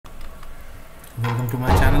Welcome to my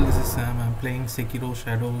channel. This is Sam. I'm playing Sekiro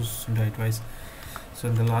Shadows Die Twice. So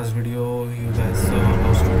in the last video you guys saw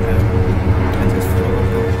how to play. I just forgot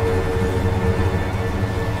to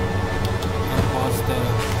unpause the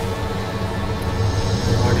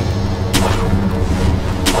recording.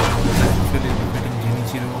 I was actually defeating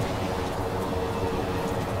Jinichiro.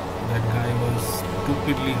 That guy was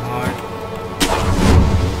stupidly hard.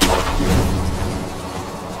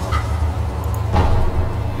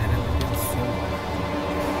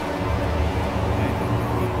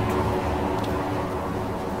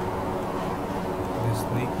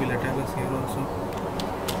 Snake will attack us here also.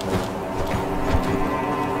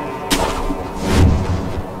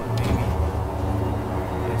 Maybe.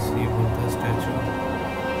 I see Buddha statue.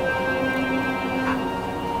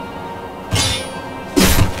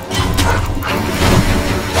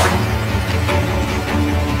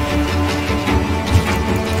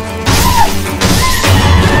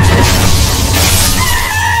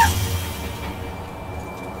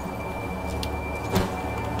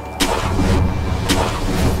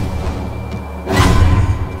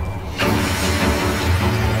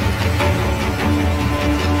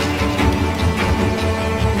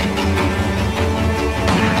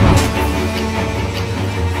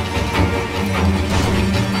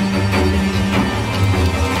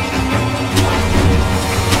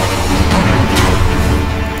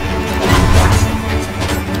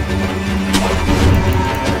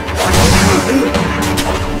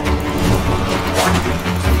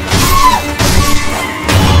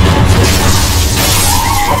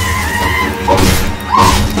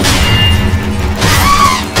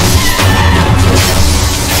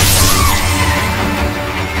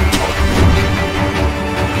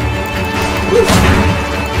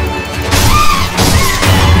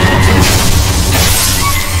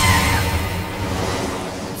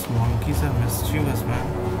 Monkeys are mischievous, man.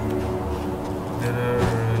 There are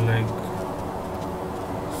like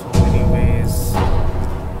so many ways to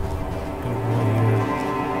go here.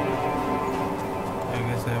 I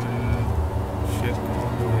guess I will check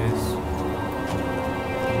all the ways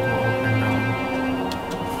to go up and down.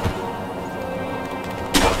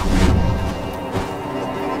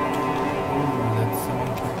 Oh, that's a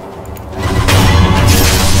monkey.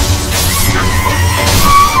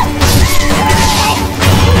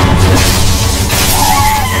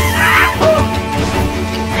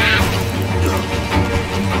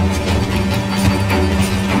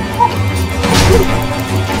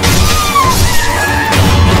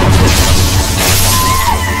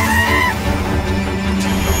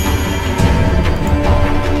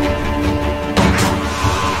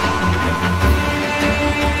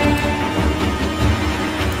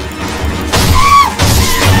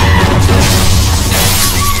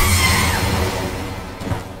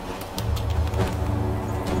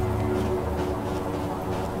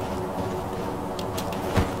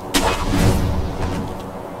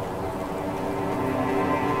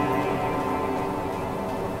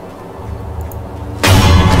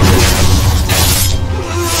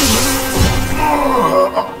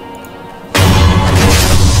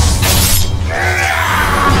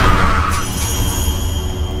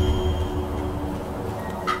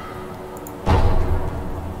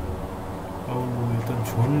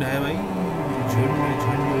 झुंड है भाई.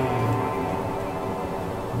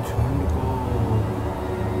 झुंड को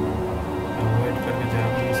avoid करके जा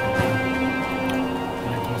नहीं सकता.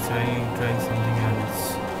 Let me try something else.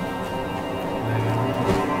 Like I want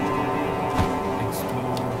to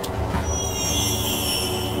explore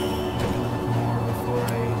a little bit more before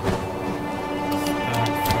I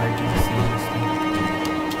start fighting seriously.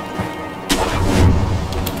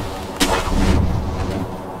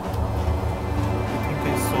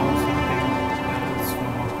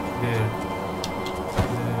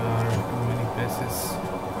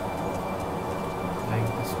 Like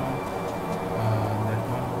this one, that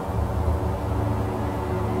one.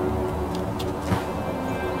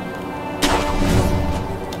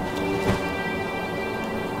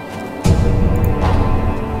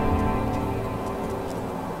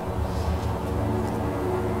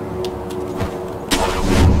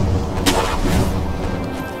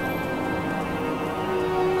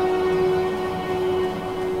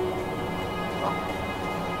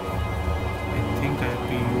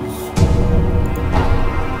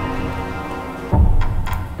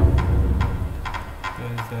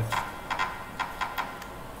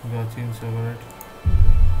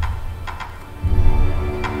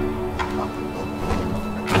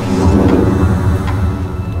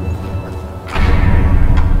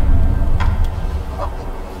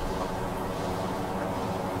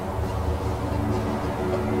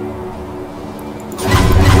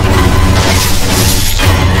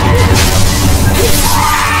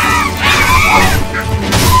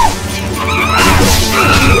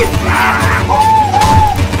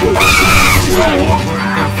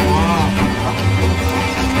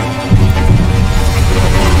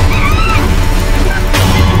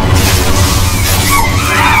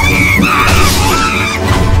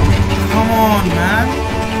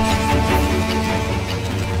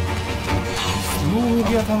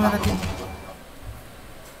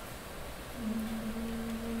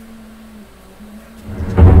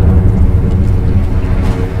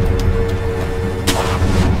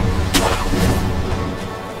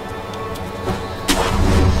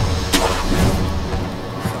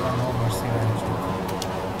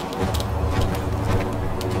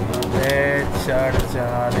 चढ़ जा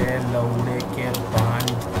रे लौड़े के बांझ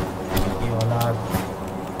की औलाद।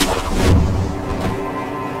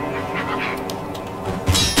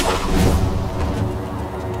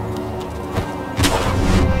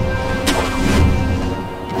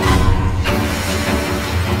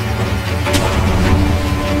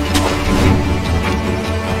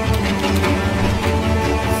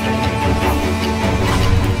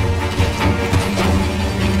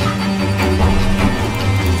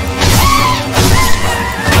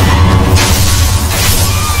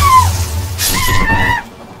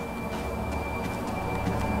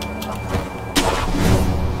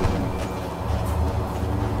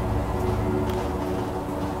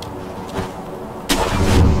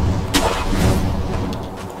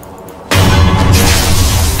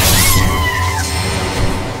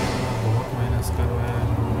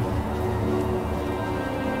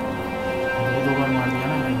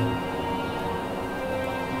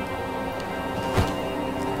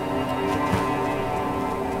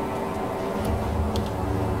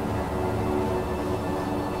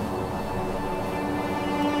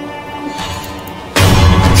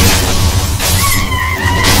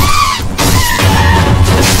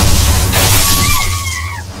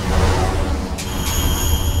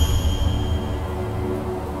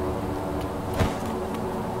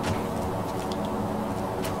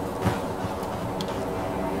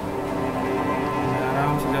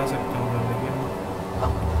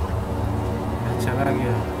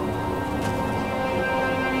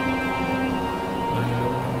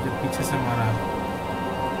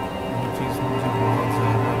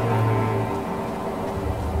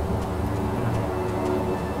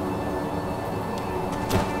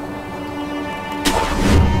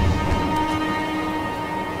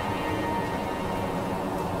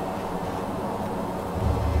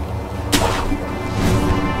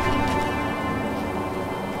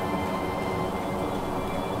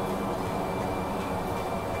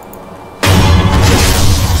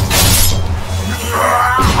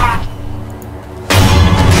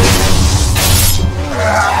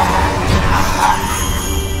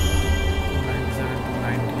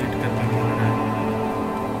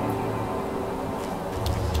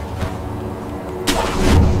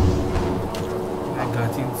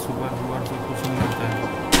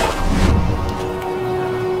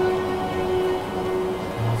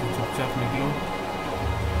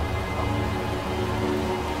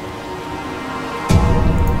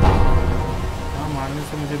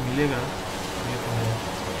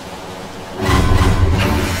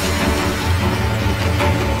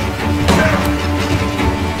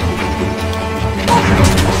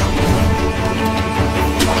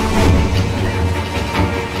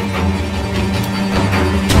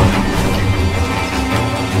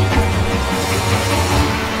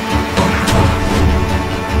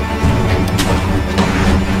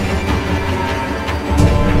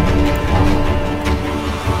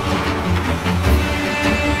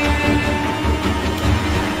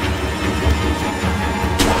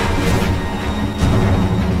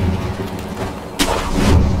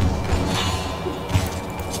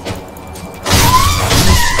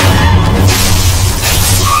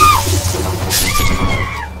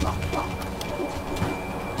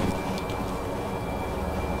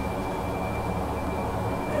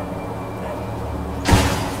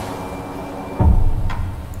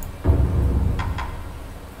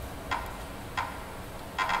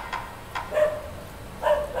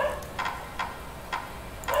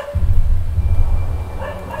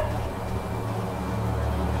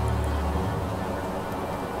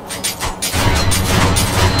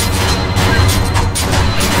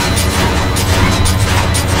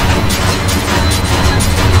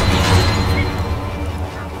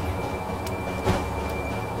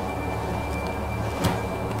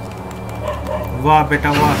 वाह बेटा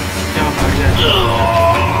वाह, क्या बढ़िया।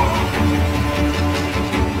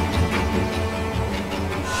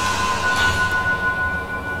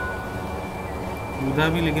 कूदा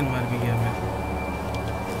भी लेकिन मार भी गया मैं,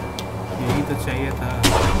 यही तो चाहिए था।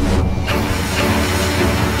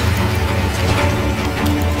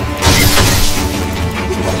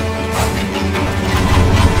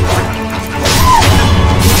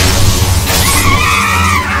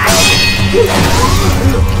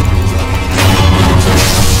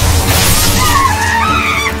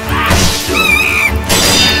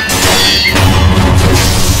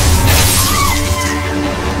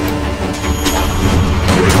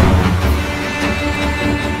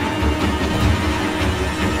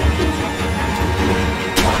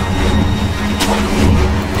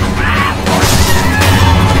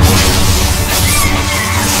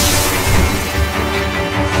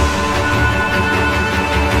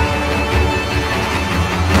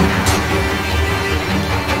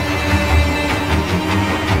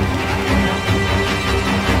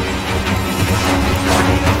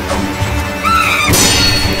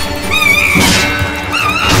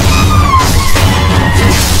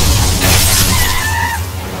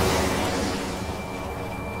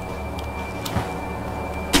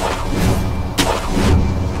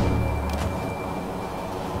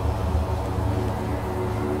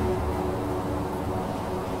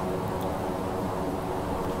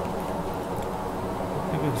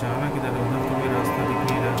 जाना किधर है? उधर तो कोई रास्ता दिख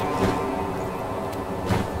नहीं रहा।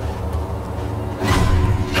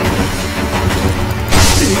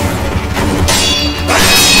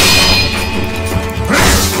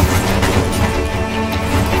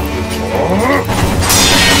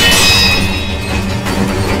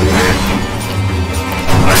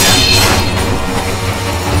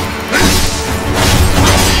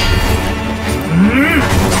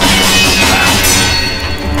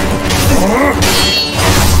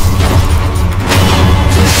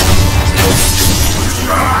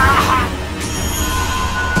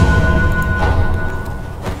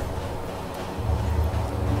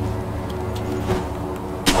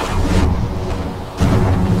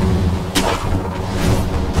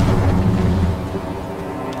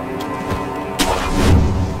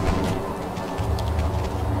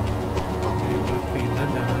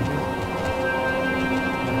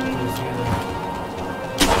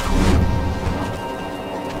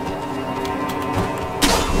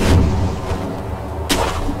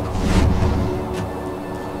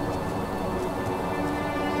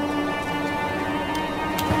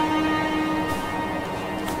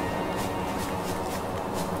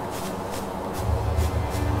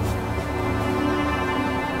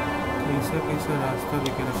 कैसा रास्ता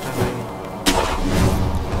लेके रखा है भाई।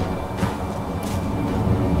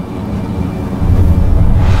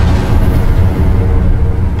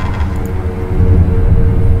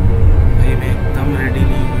 मैं एकदम रेडी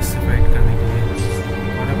नहीं हूँ इससे फाइट करने के लिए।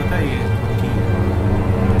 और पता है ये कि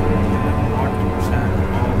not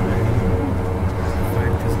ready to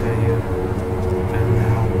fight this guy here and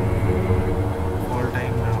now all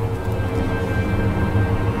time now.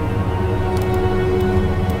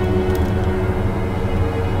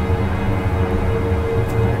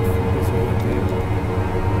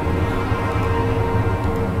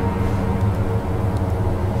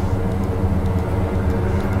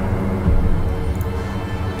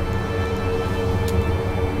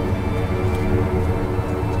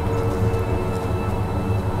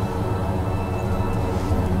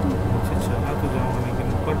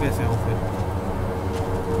 कैसे हो फिर?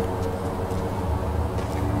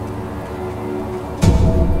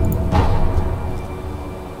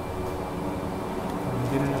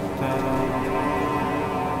 मुझे नहीं लगता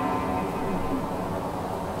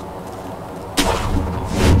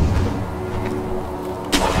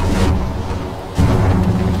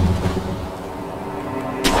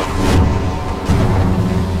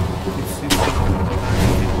किसी को पता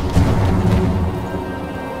नहीं है।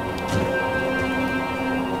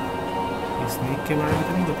 स्नेक के बारे में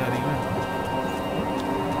तो नहीं बता रही ना?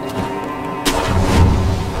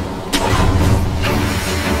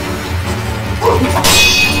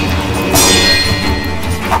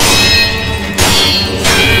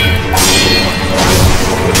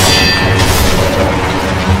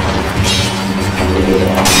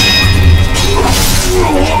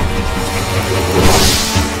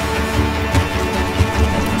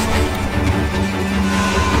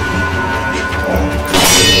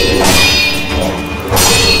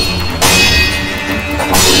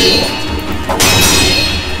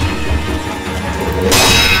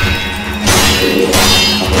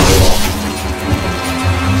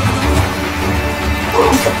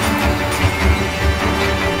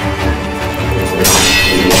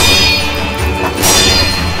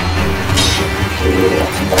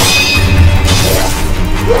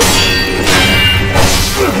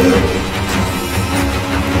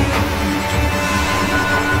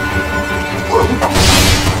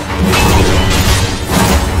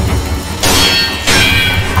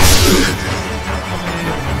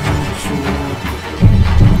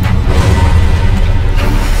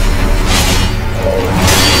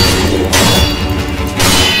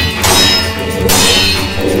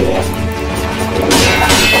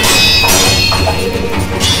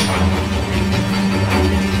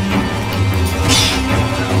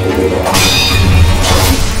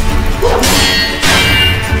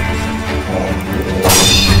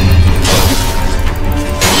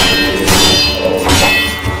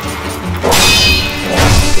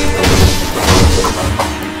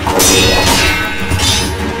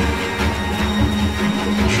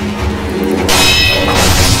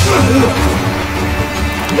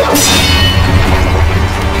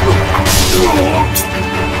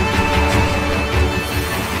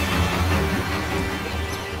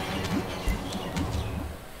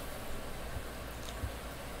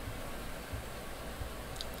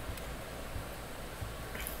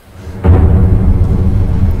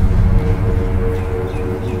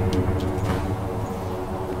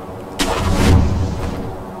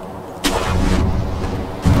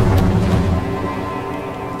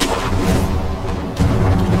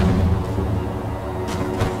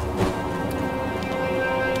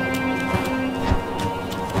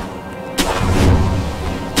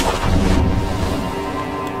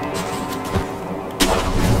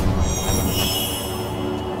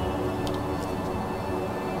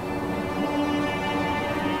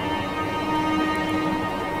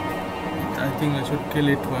 kill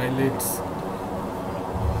it while it's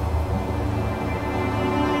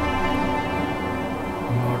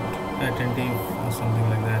not attentive or something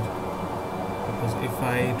like that. Because if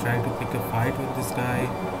I try to pick a fight with this guy,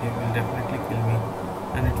 he will definitely kill me,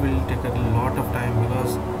 and it will take a lot of time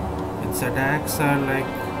because its attacks are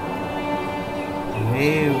like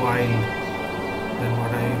way wild than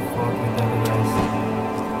what I fought with the other guys.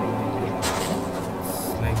 It's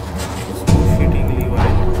like excruciatingly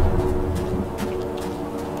wild.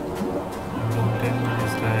 Don't tell me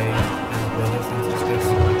this guy has brothers and sisters.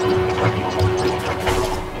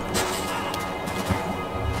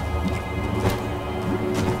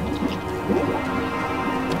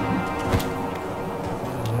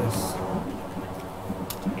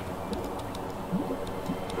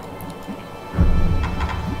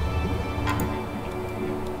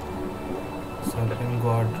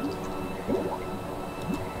 God.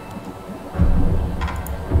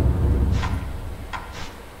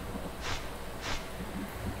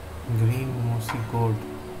 Green mossy gourd.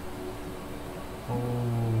 Oh,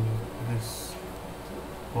 this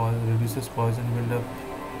reduces poison buildup.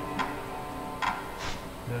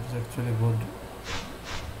 That's actually good.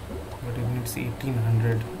 But it needs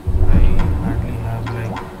 1800. I hardly have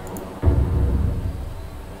like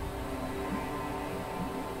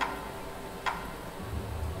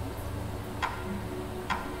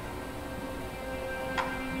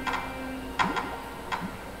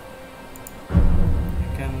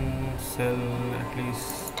sell at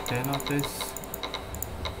least 10 of this.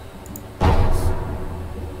 Yes.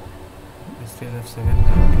 I still have 790.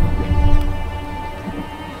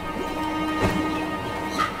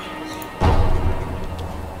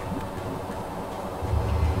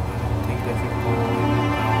 I think I should go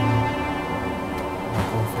down or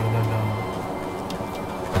go further down.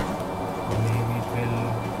 Maybe it will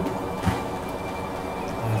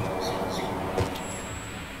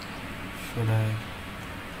should I?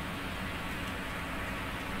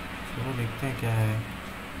 चलो देखते हैं क्या है.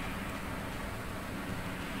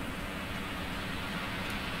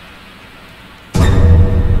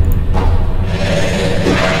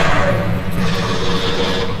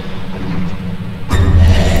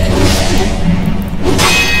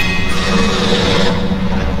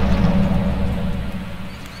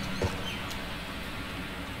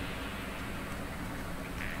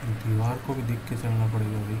 दीवार को भी देख के चलना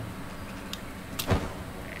पड़ेगा भाई.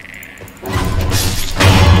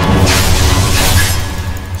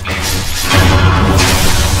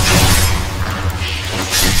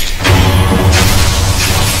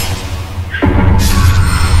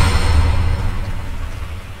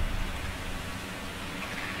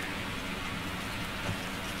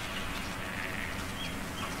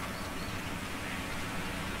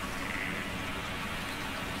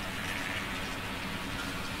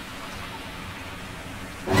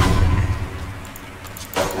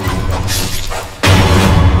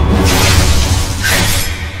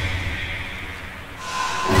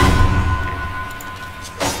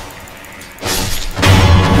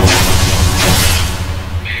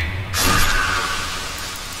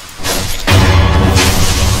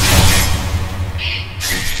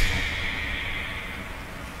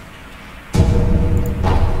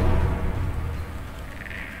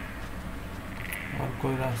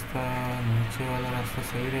 कोई रास्ता नीचे वाला रास्ता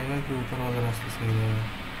सही रहेगा कि ऊपर वाला रास्ता सही रहेगा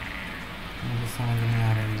मुझे समझ नहीं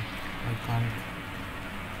आ रहा है. I can't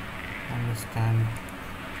understand.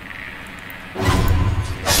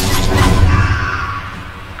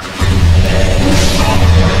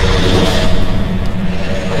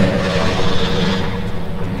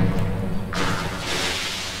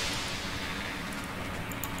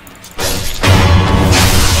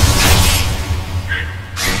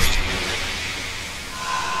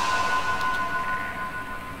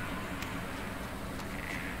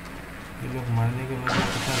 ये लोग मारने के बाद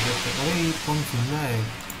कितना देर तक. अरे ये कौन सुन रहा है?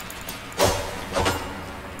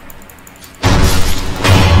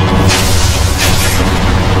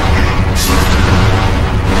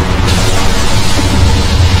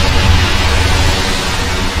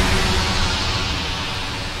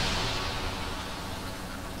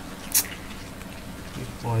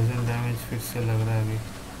 पॉइजन डैमेज फिर से लग रहा है. अभी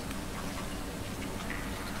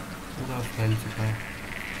पूरा फैल चुका है.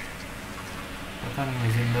 पता नहीं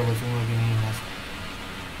मैं जिंदा बचूंगा कि नहीं.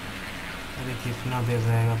 अरे कितना देर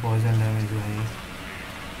रहेगा पॉइजन डैमेज भाई.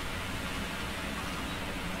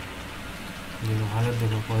 देखो हालत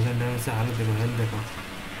देखो. पॉइजन डैमेज से हालत देखो. हेल्थ देखो.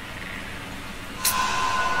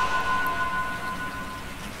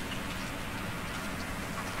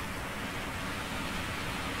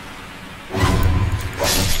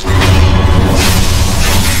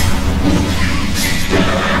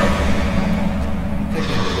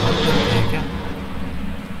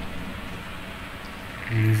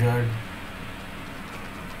 ब्लड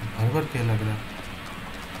भर भर के लग रहा है।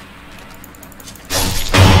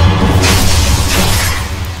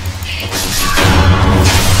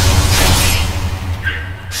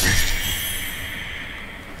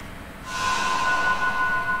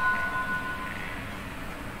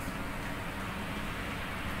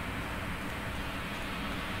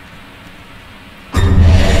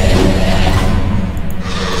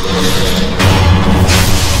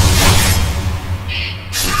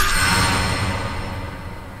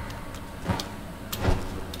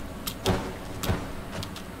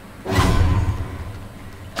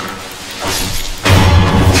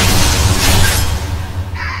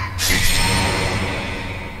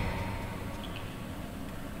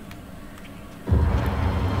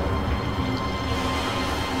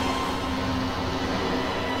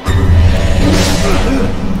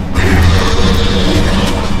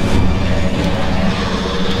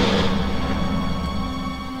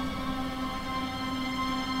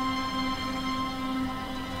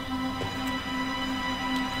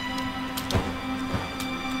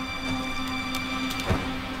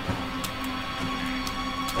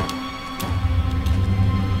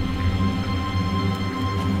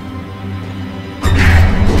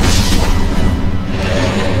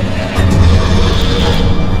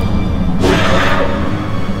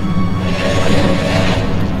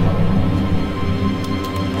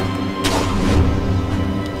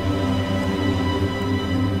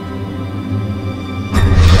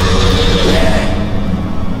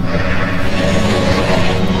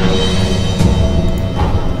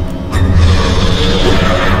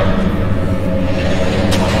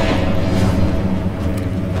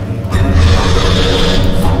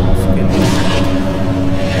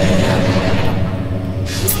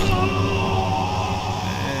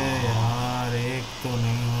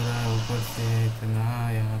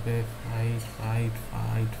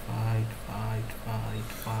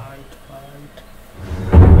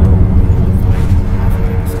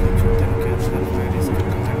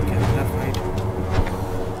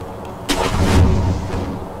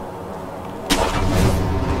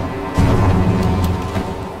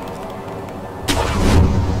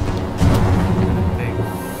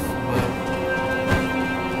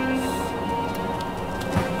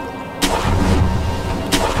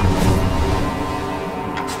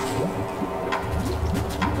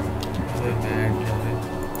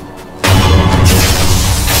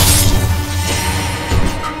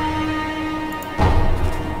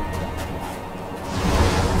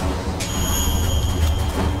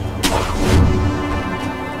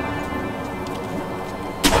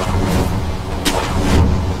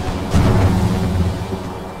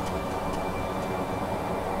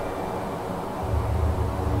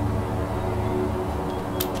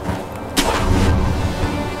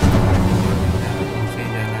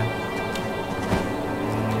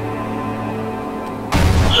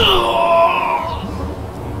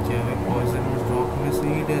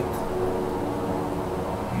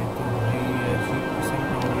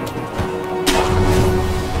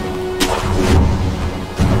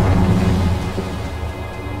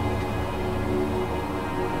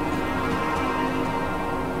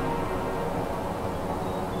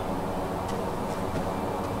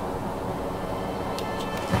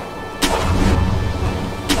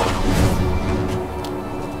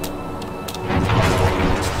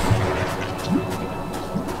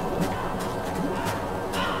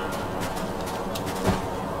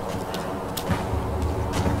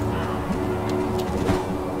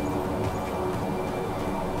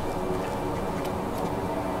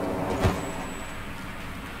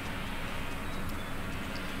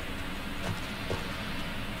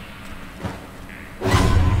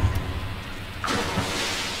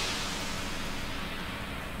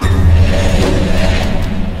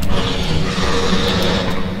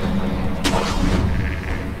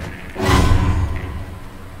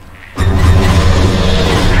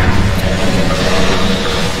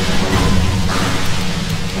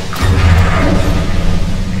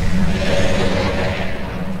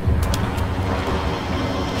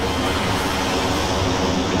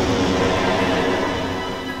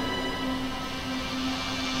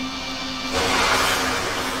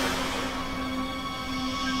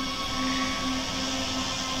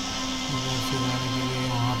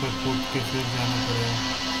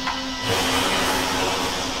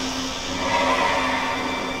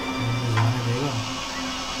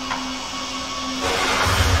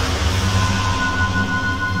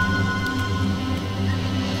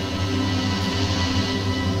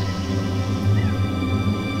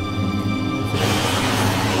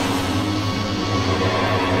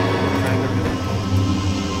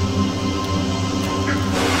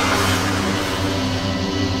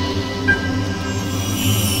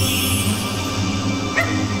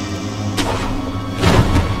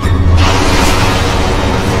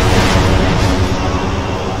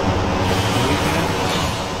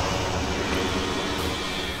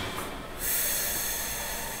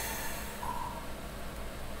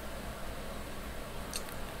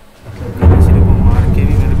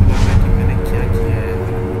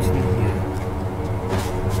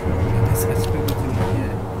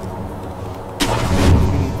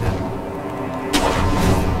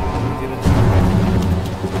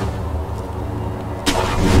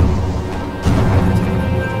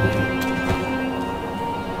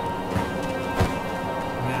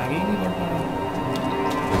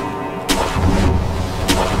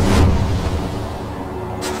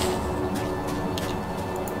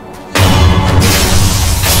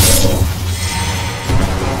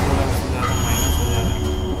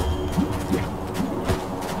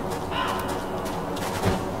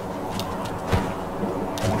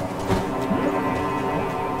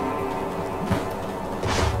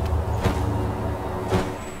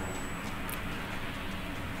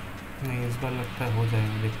 नहीं, इस बार लगता है हो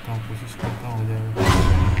जाएगा, देखता हूँ, कोशिश करता हूँ हो जाएगा।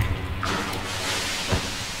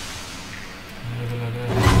 मेरे को लग रहा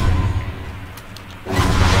है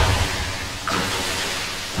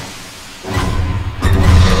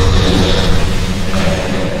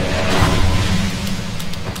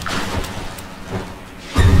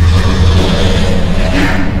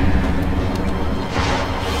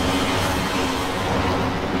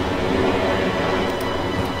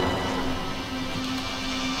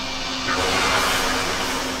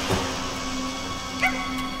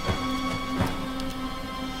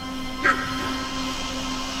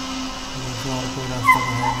और कोई रास्ता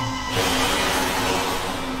तो है नहीं।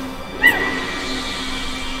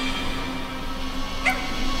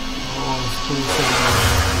 ओ, स्कूल से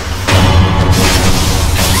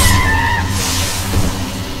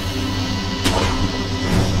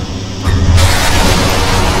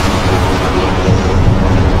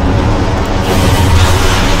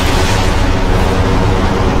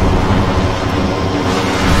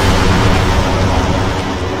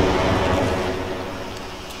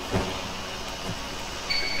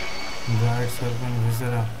dried serpent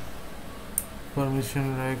viscera.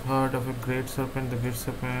 Permission like heart of a great serpent. The great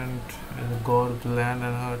serpent is the god of the land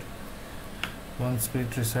and heart. One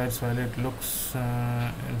spirit resides while it looks.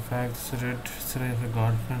 In fact, it's red of a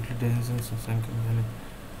god friendly denizens of Sunken Valley.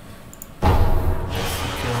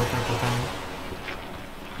 क्या होता है पता नहीं।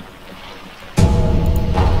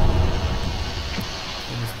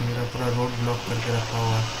 इसने मेरा पूरा road block करके रखा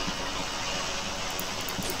हुआ है।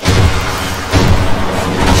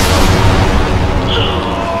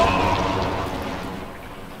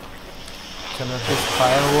 चलो,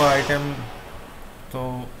 फायर हुआ आइटम तो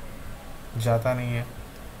जाता नहीं है।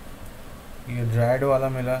 ये ड्राइड वाला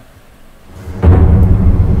मिला,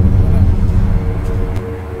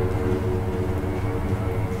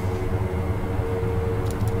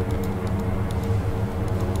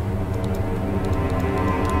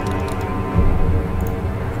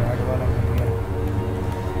 ड्राइड वाला मिल गया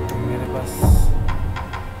तो मेरे पास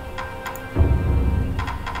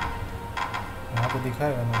यहाँ तो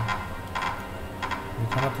दिखाएगा ना,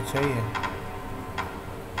 दिखाना तो चाहिए,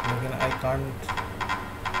 लेकिन I can't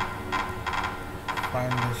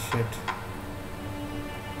find this shit.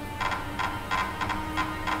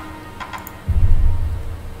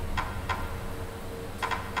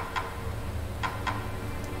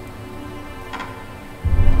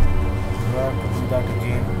 Do I have to do that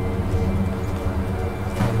again?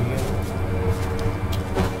 For real?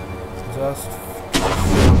 Just to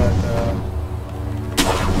show that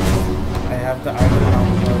I have the idol now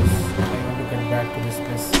because I want to get back to this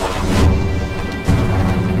place.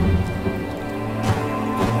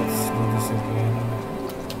 Let's do this again.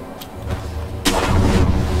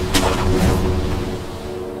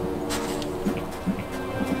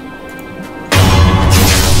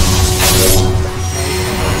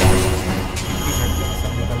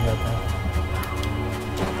 सब निकल जाता है।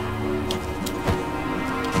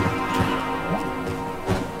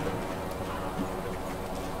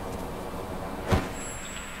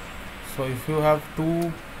 So if you have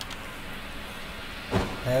 2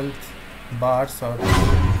 health bars or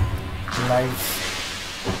 2 lives,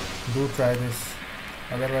 do try this.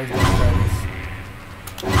 Otherwise, don't try this.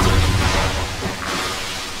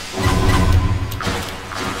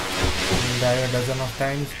 You will die a dozen of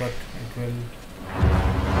times, but it will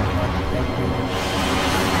not help you.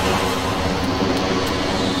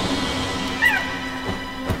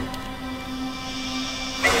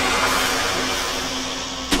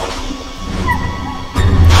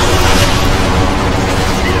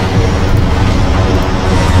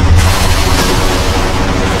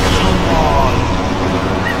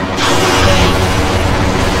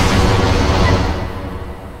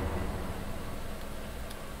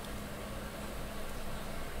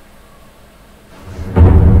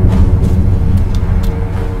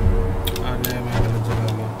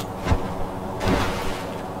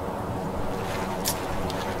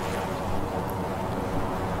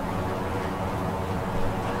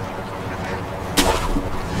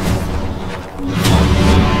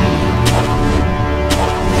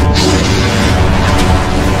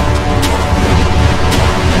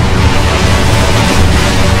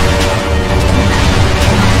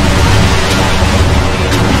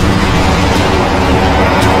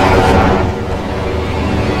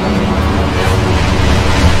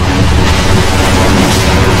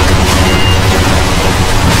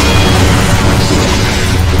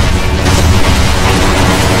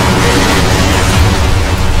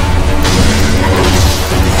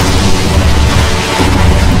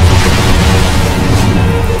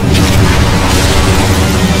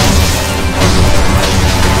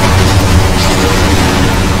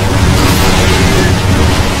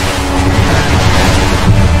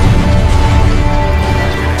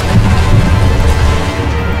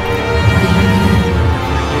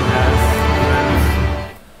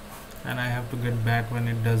 to get back when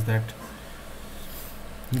it does that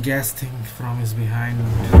gas thing from his behind,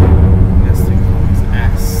 gas thing from his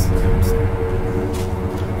ass, I would say.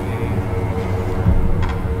 Okay.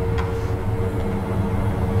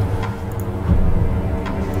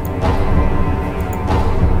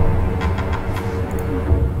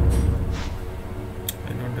 I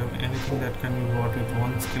don't have anything that can be bought with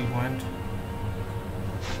 1 skill point.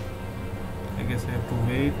 I guess I have to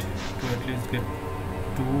wait to at least get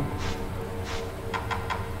 2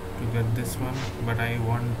 to get this one, but I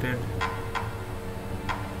wanted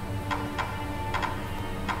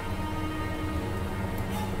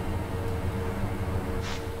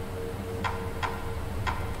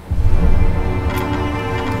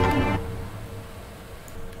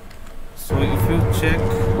so if you check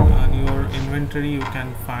on your inventory, you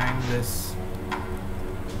can find this.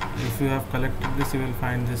 If you have collected this, you will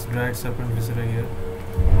find this dried serpent viscera here.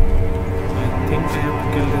 I think I have to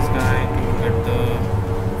kill this guy to get the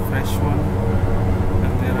fresh one,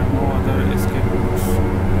 and there are no other escape routes.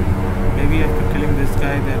 Maybe after killing this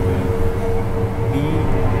guy there will be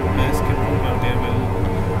an escape route, or there will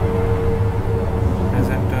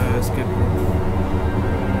present an escape route,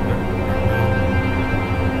 but not now.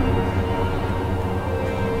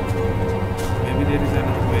 Maybe there is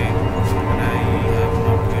another way that I have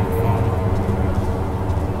not yet found.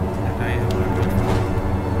 It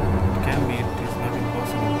can be, it is not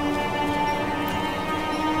impossible.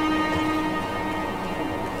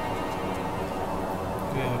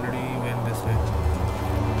 We already went this way.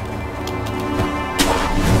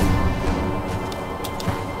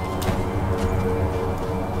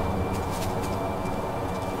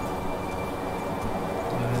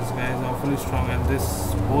 This guy is awfully strong, and this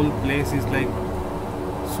whole place is like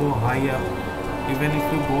so high up. Even if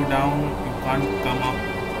you go down, you can't come up.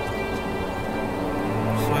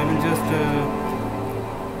 So I will just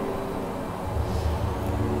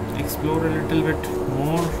explore a little bit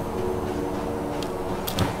more.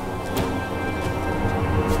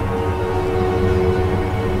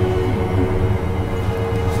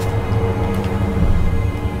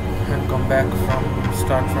 And come back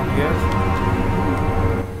start from here.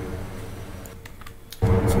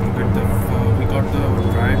 So we got the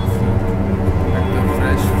dried fruit, like the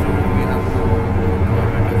fresh fruit. We have to do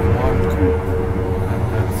a bit of work, and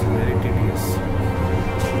that's very tedious.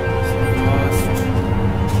 So first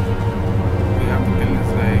we have to kill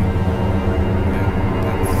this guy. Yeah,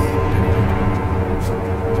 that's difficult.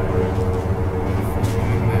 Before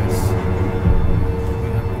doing this, we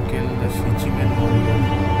have to kill the Shichimen warrior.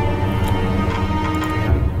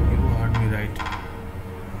 Yeah, you heard me right.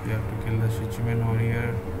 We have to kill the Shichimen warrior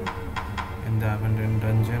in the abandoned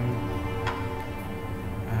dungeon,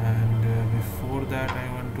 and before that I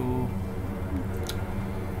want to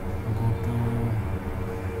go to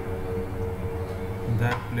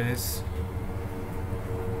that place.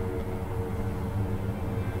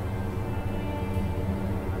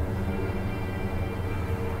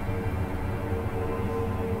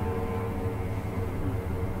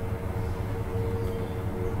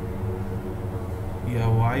 Yeah,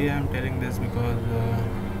 why I am telling this, because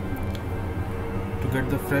to get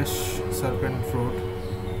the fresh serpent fruit,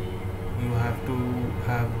 you have to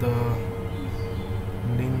have the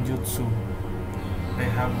ninjutsu. I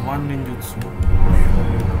have 1 ninjutsu.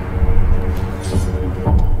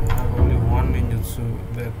 I have only 1 ninjutsu.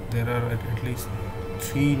 There are at least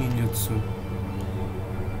 3 ninjutsu.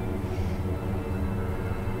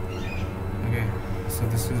 Okay, so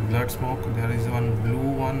this is blood smoke. There is one blue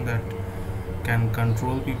one that can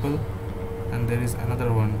control people, and there is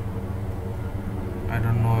another one I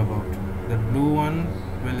don't know about. The blue one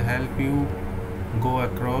will help you go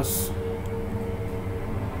across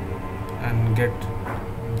and get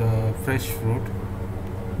the fresh fruit,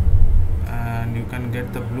 and you can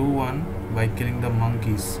get the blue one by killing the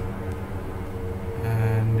monkeys.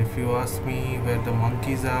 And if you ask me where the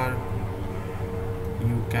monkeys are,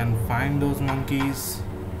 you can find those monkeys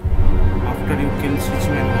after you kill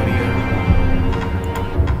Shichimen warrior.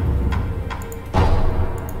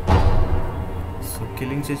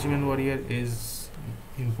 Killing Shichimen warrior is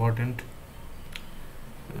important.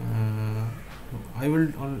 I will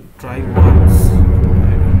try once. I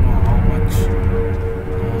don't know how much I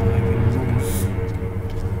will lose, how much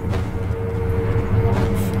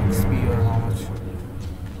XP or how much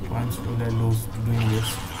points will I lose doing this.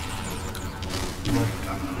 But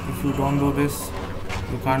if you don't do this,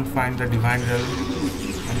 you can't find the divine realm,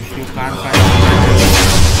 and if you can't find the divine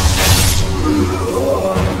realm,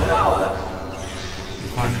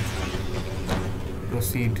 can't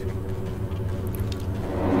proceed.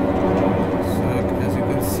 So as you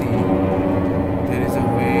can see, there is a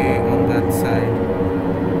way on that side.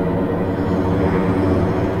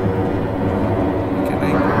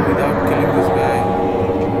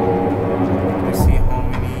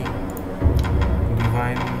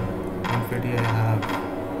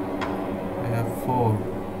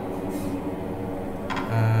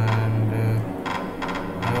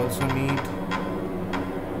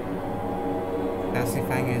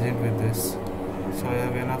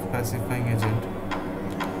 pacifying agent.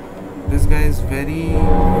 This guy is very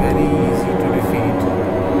easy to defeat.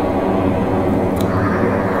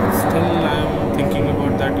 Still I'm thinking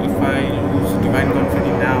about that. If I lose Divine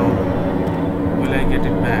Confetti now, will I get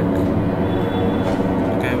it back?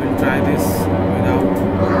 Okay, I will try this without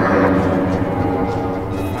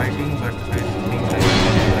fighting, but I think I will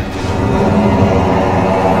get it back.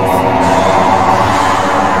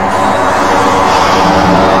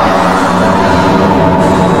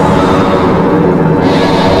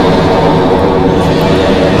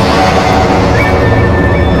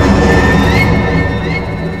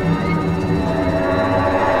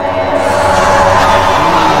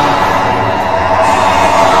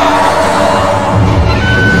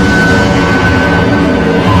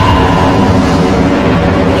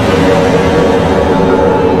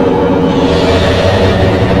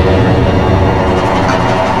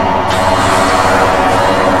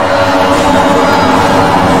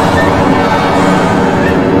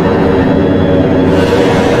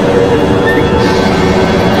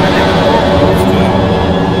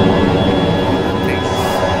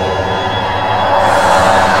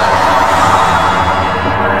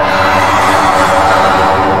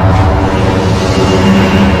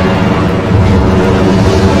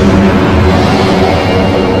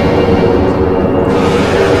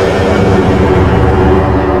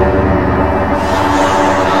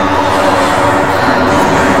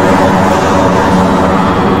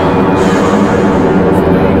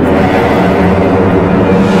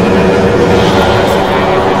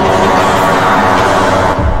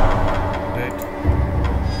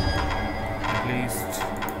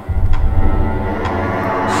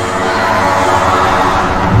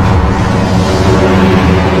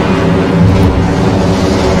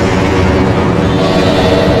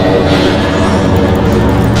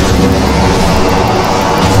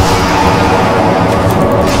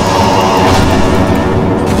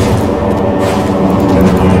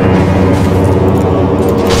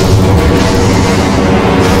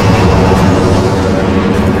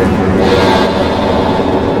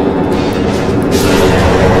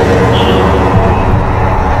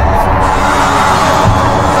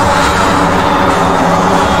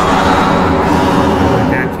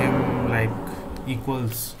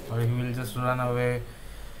 Equals, or he will just run away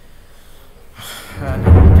and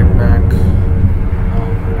he will get back.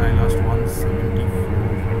 I lost 174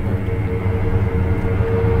 for that.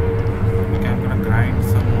 Okay, I'm gonna grind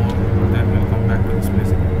some more, then we'll come back to this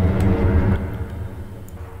place again.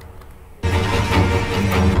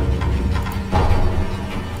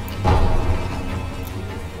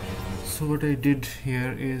 So what I did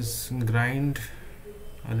here is grind,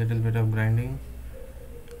 a little bit of grinding,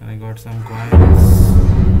 and I got some coins.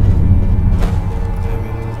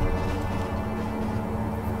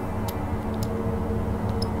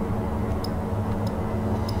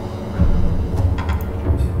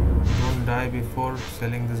 Don't die before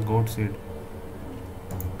selling this goat seed.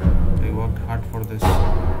 I worked hard for this.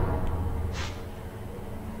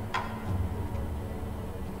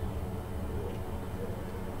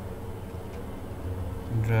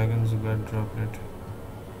 Dragon's blood droplet.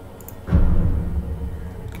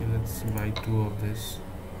 Let's buy 2 of this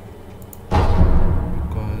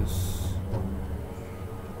because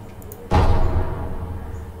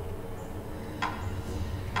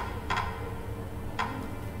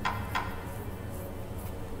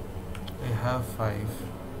I have 5.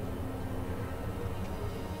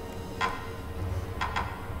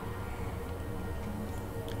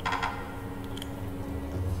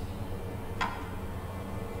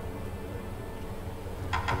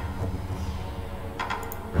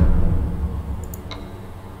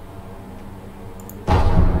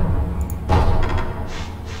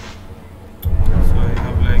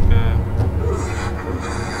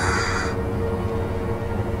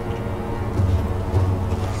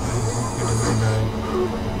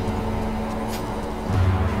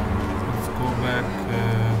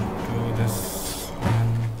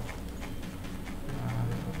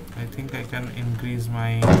 Increase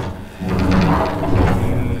my heal.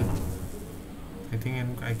 I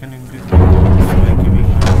think I can increase my gold by giving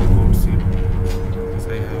her a gold seed, because I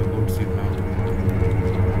have a gold seed now.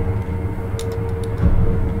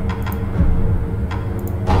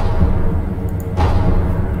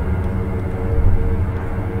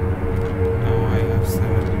 Now I have 7.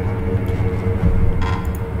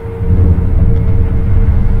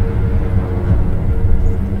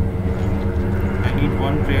 I need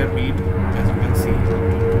 1 prayer bead, as you can see,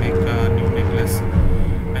 to make a new necklace.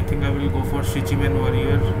 I think I will go for Shichimen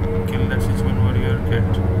warrior, kill that Shichimen warrior, get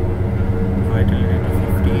vitality to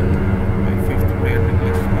 15, my 5th rare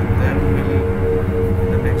English, and then we'll in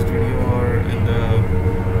the next video or in the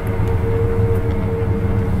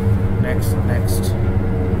next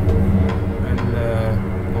we'll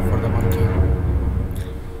go for the monkey.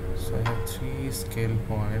 So I have 3 skill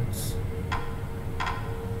points.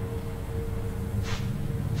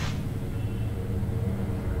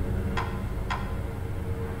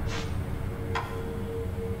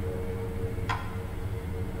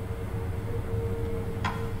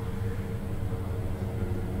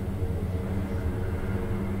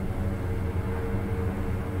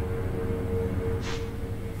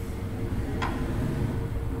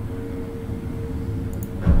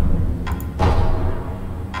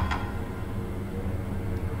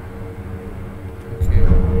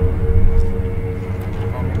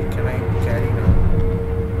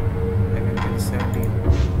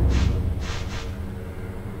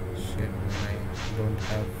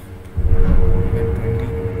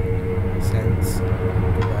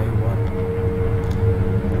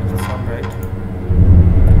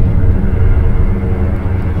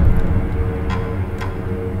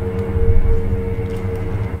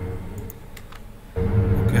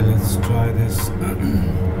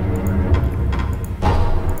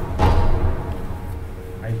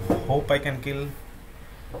 Hope I can kill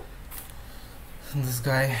this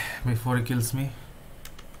guy before he kills me.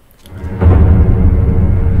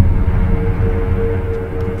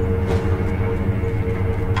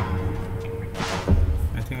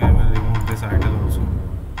 I think I will remove this idol also.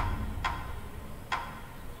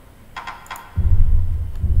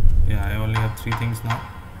 Yeah, I only have 3 things now: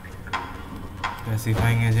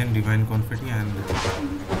 pacifying agent, divine confetti, and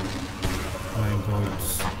my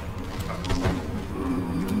gods.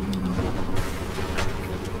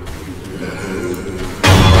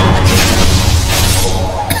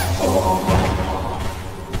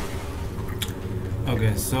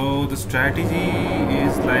 Okay, so the strategy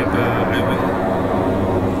is like I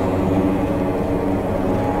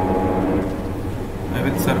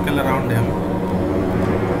will circle around him.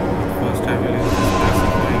 First I will use this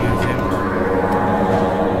pacifying agent.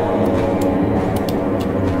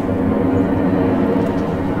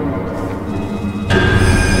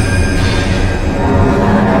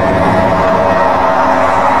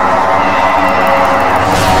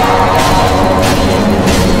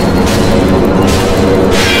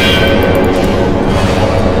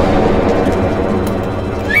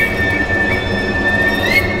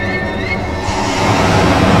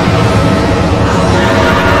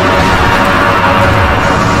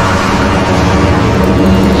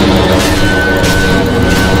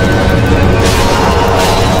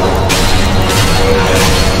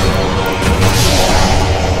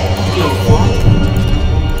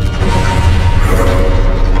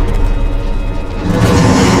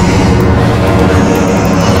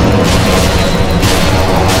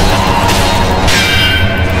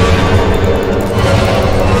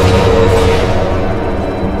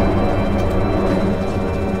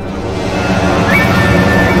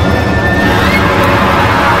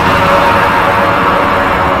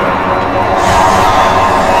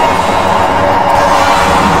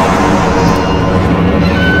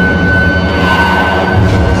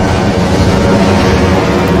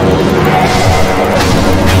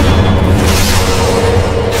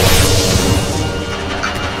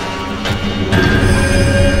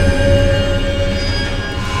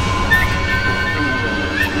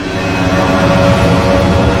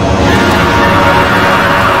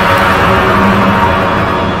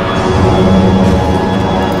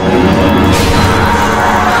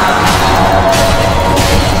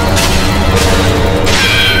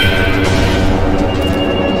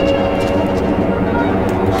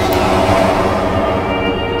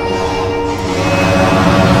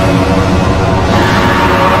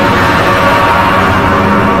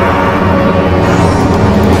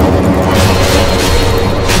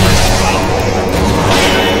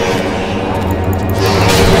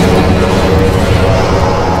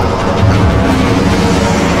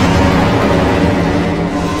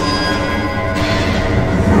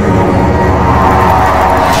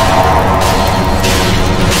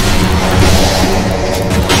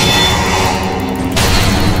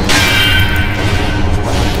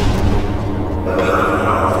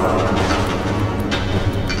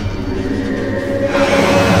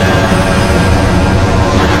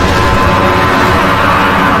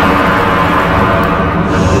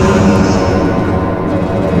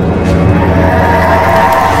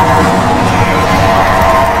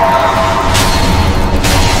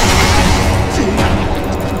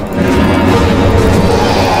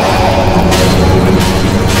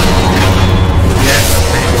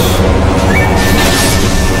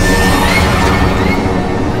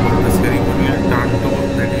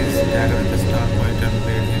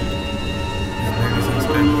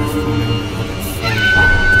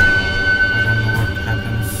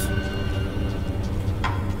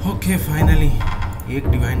 Okay finally एक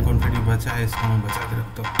divine confidence बचा है, इसको मैं बचा के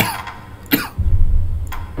रखता हूँ.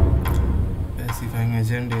 Pacifying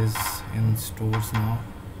agent is in stores now.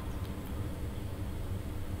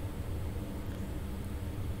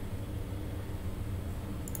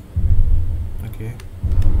 Okay.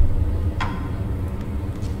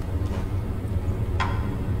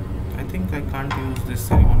 I think I can't use this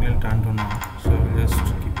ceremonial Tanto now, so I will just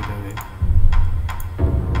keep it away.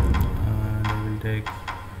 And I will take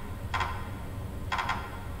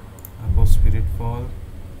Apo Spirit Fall.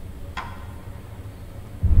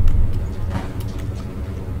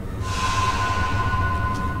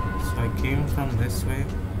 So I came from this way.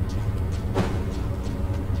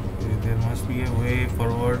 Okay, there must be a way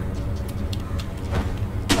forward.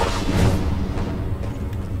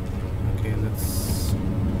 Okay, let's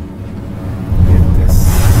get this.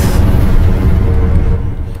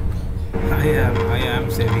 I am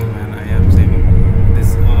saving, man. I am saving.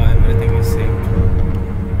 This everything is saved. Do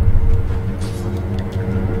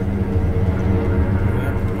I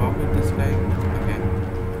have to talk with this guy? Okay.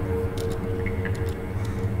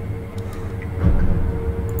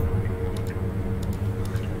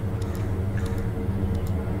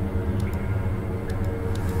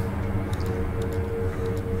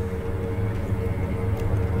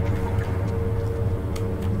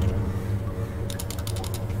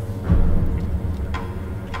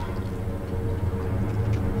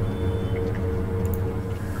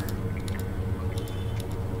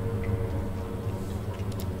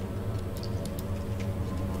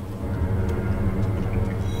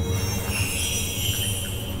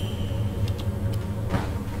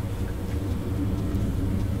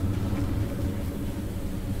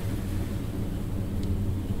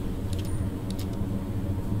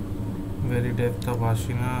 Very depth of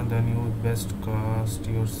Ashina, then you would best cast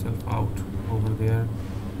yourself out over there.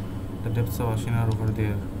 The depths of Ashina are over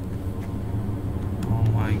there. Oh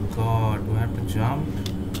my god, do I have to jump?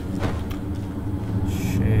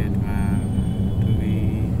 Shit, man. Do we...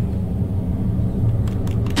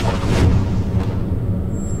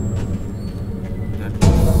 That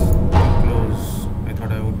was too close. I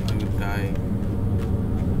thought I would die.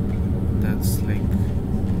 That's like...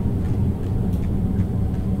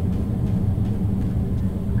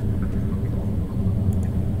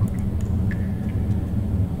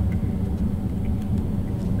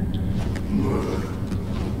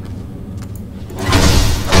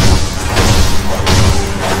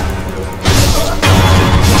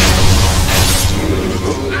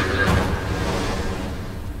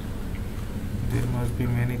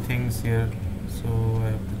 here, so I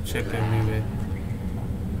have to check everywhere.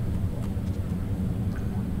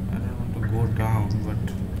 I don't want to go down, but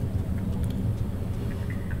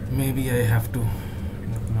maybe I have to.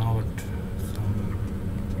 Not now, but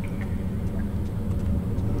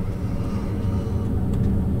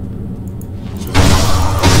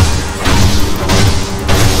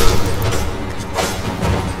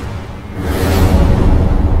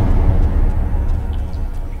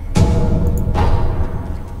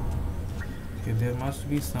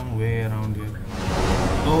be some way around here.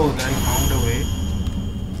 Oh, I found a way.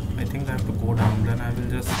 I think I have to go down. Then I will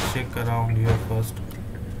just check around here first.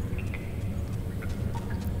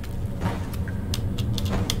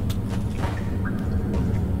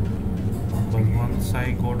 But once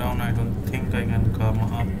I go down, I don't think I can come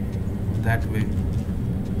up that way.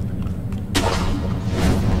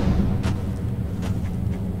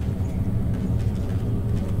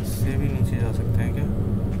 इससे भी नीचे जा सकते हैं क्या?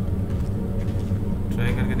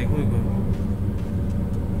 Try करके देखो एक बार।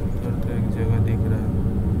 उधर तो एक जगह दिख रहा है,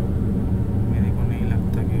 मेरे को नहीं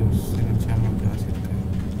लगता कि उससे नीचे हम लोग जा सकते हैं।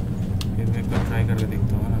 फिर मैं एक बार ट्राई करके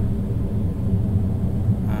देखता हूँ ना।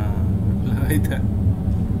 हाँ, लगा ही था।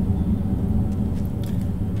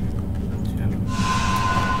 चलो,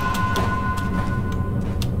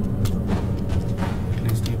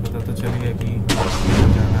 एटलीस्ट ये पता तो चल गया कि किधर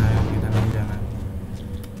जाना है और किधर नहीं जाना है।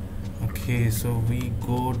 Okay, so we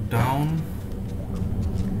go down.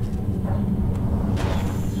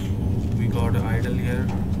 Got idle here.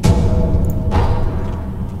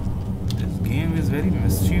 This game is very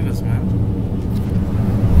mischievous, man.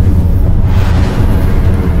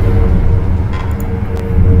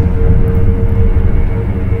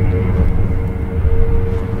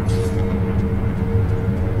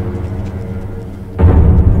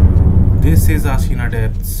 This is Ashina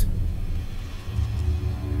Depths.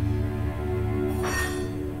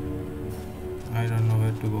 I don't know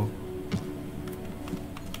where to go.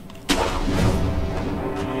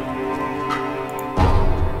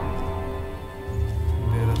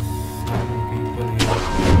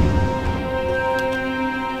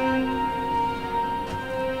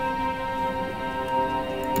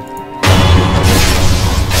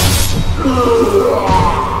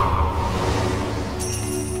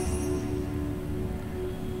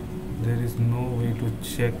 There is no way to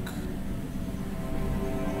check.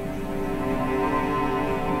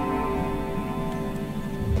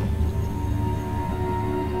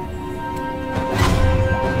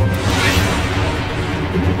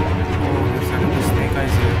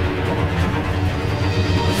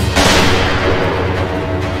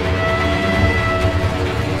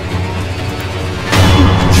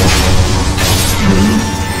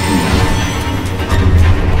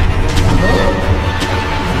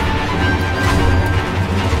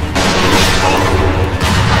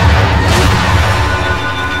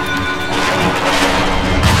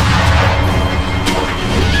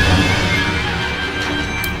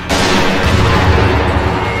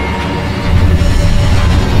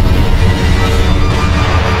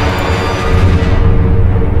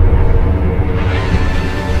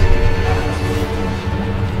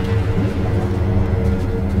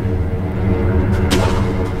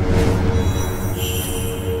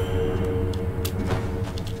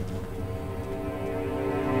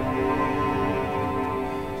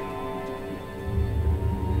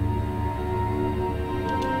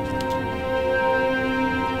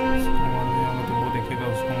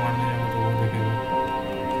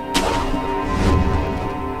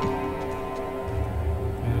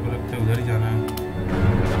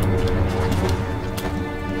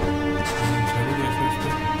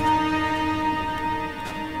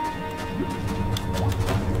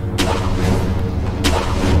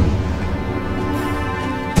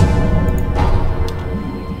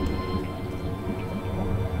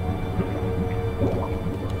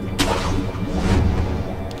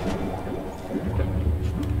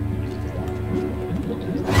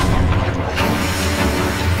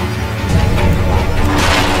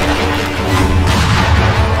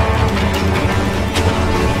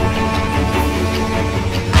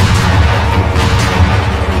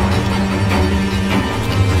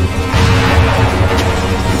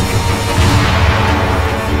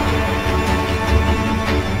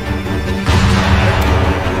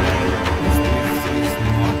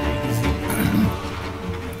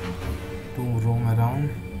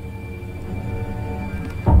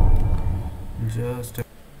 Just okay,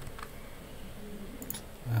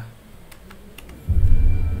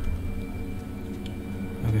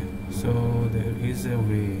 so there is a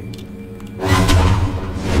way.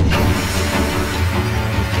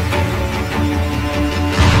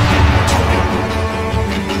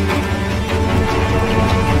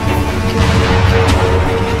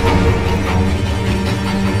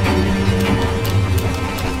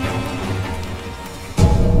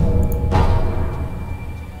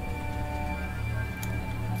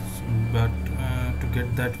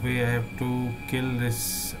 That way I have to kill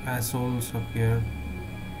this assholes up here,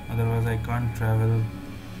 otherwise I can't travel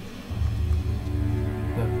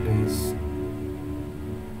that place.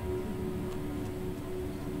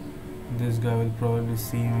 This guy will probably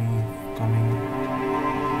see me coming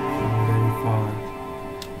from very far.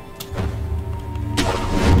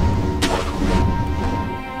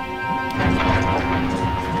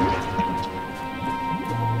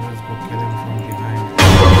 Let's go kill him from behind.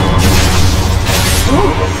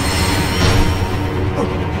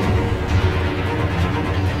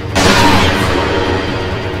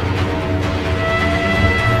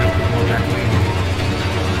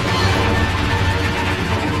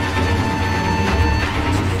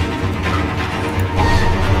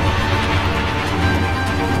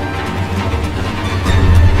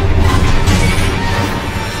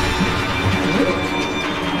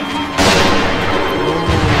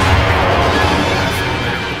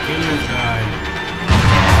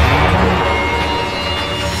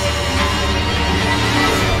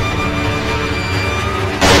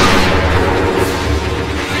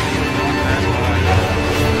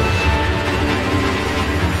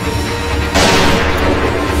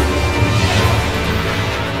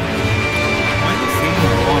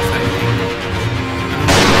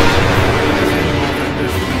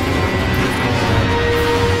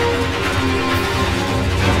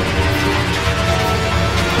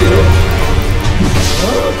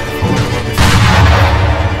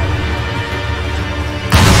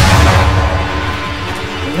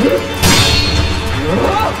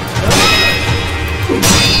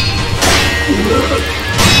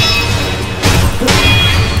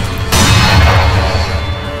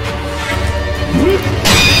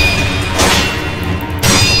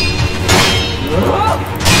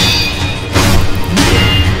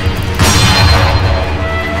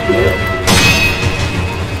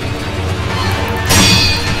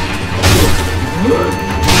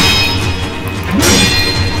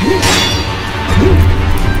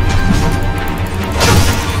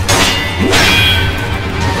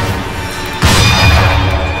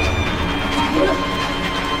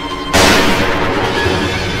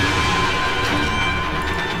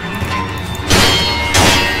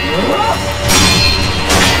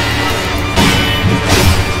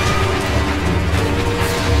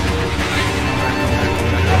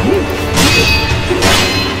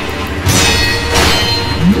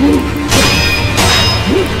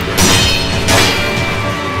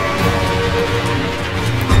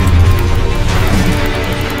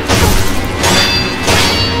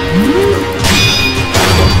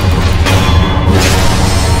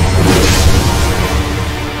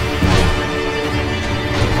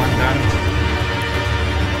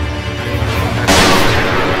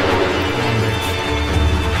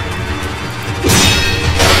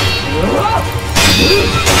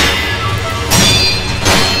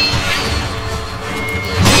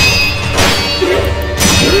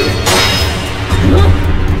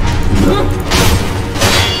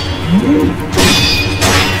 Okay,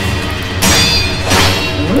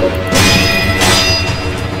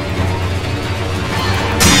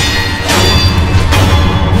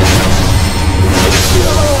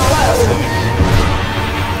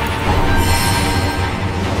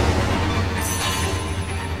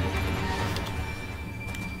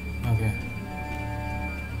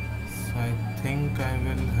 so I think I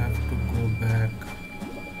will have to go back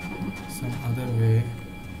some other way.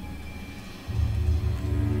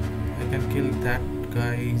 I can kill that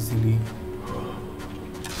guy easily.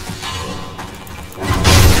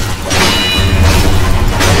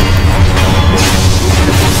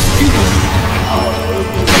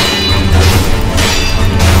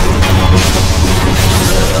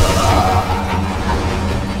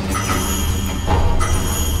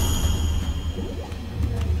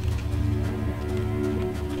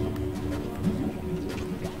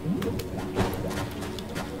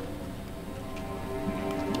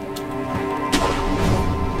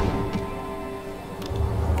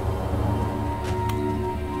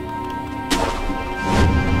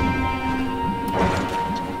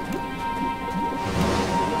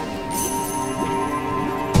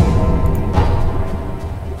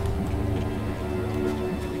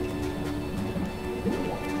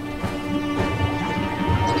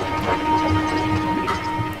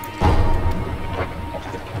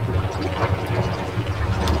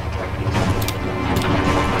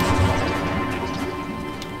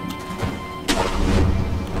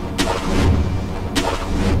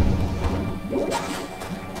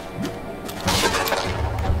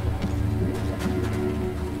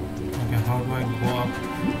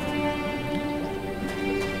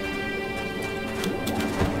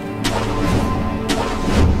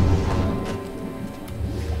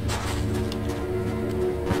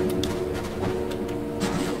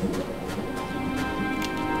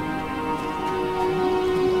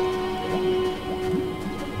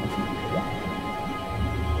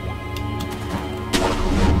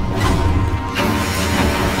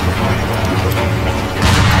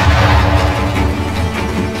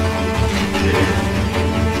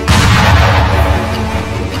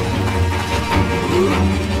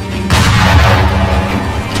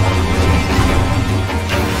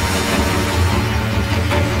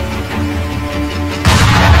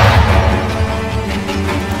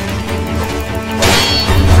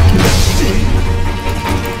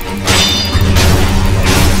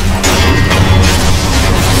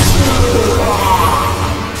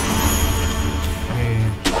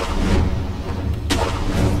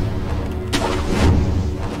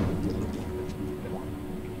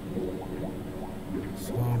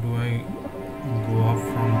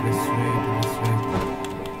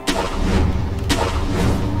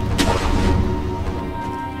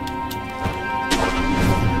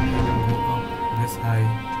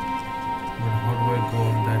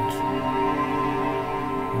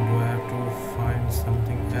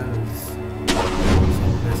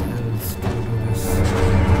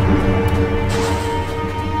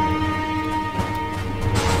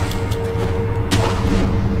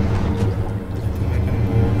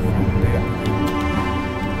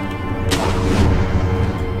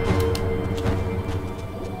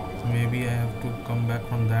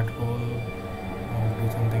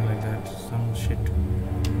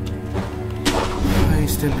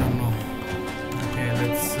 still don't know. Okay,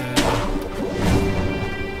 let's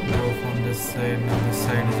go from this side. Now this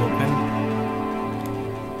side is open.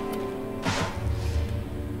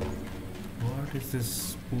 What is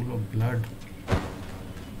this pool of blood?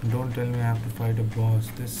 Don't tell me I have to fight a boss.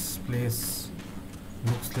 This place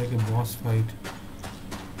looks like a boss fight,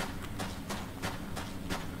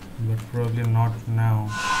 but probably not now.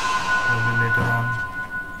 Probably later on.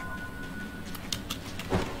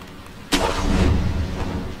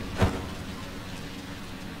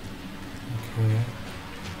 Okay.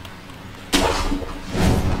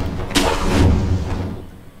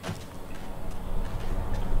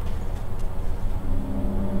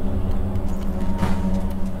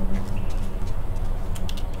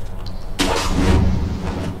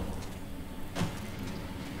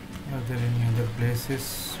 Are there any other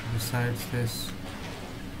places besides this?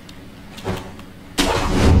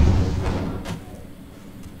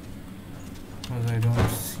 Because I don't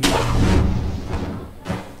see any.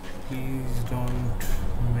 Please don't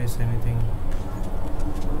miss anything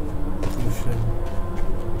crucial.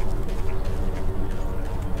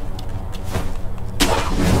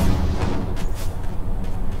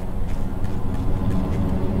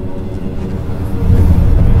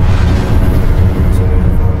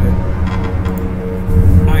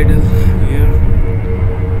 Idle here.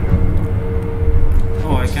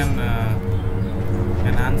 Oh, I can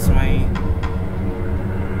enhance That's my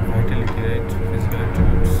vitality, right? Physical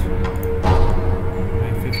attributes.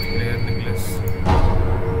 My 5th player necklace.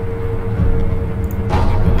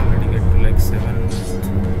 People already get to like 7th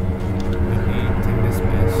or 8th in this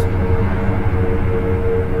place.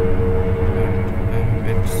 But I'm a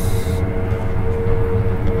bit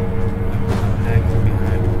lagging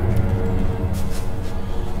behind.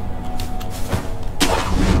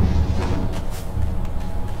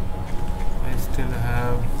 I still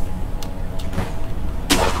have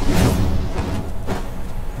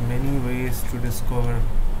many ways to discover.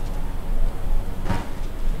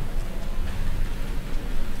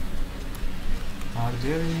 Are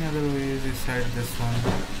there any other ways beside this one?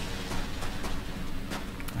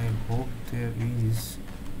 I hope there is.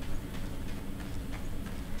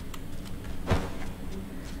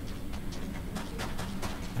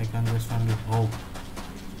 I can just only hope.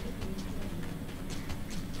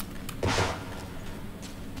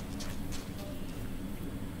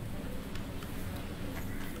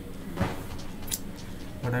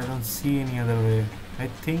 But I don't see any other way. I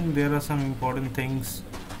think there are some important things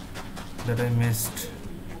that I missed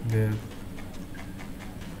there.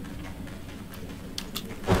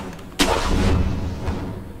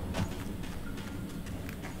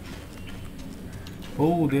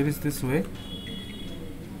 Oh, there is this way.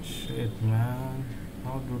 Shit, man.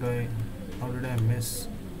 How did I miss?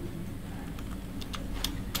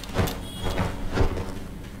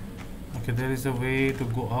 Okay, there is a way to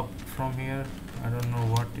go up from here. I don't know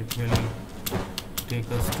what it will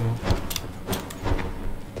take us to,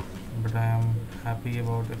 but I am happy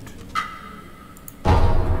about it.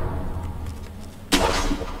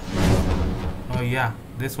 Oh yeah,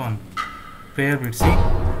 this one. Prayer bit. See?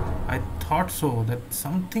 I thought so, that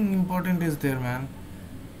something important is there, man.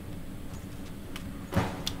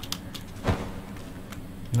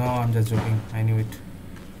 No, I'm just joking. I knew it.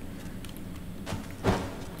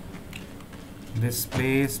 This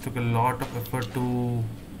place took a lot of effort to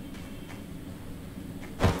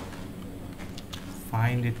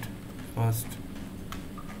find it first.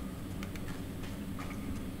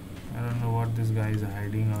 I don't know what this guy is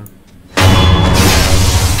hiding or.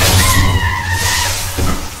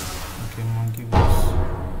 Okay, monkey boss.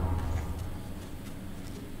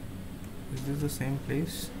 Is this the same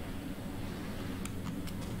place?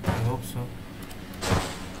 I hope so.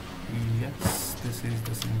 Yes, this is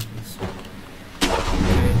the same place.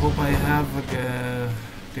 I hope I have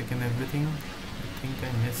taken everything. I think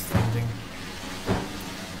I missed something.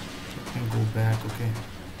 I can go back, okay.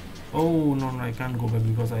 Oh, no, I can't go back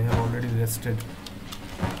because I have already rested.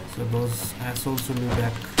 So those assholes will be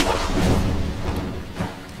back.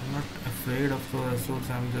 I'm not afraid of those assholes,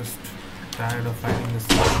 I'm just tired of fighting the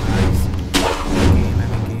same guys again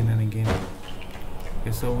and again and again.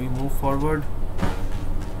 Okay, so we move forward.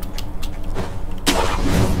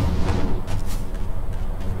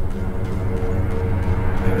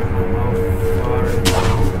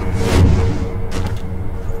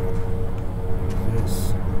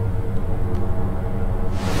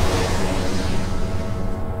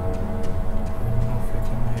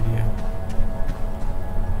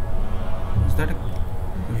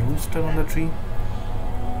 On the tree?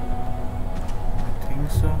 I think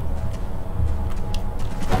so.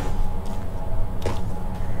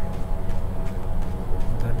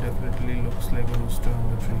 That definitely looks like a rooster on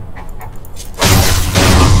the tree.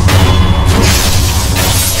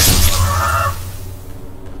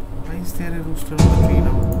 Why is there a rooster on the tree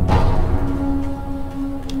now?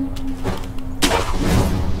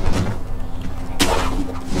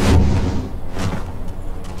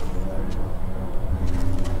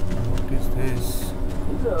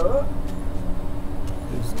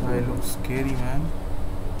 This guy looks scary, man.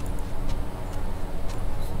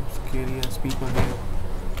 Some scary ass people here.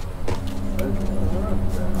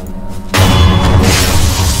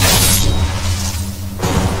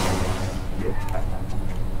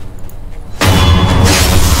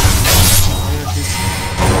 Why are these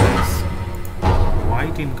guys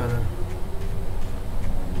white in color?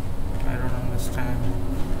 I don't understand.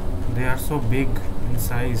 They are so big in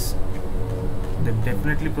size. They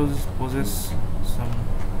definitely possess some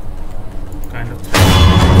kind of threat.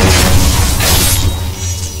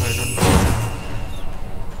 So I don't know.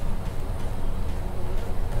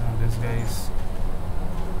 This guy is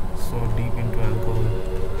so deep into alcohol.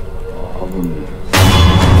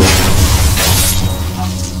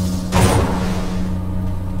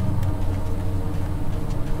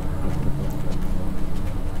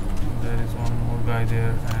 There is one more guy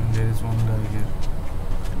there and there is one guy here.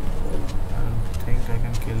 I think I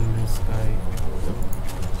can kill this guy.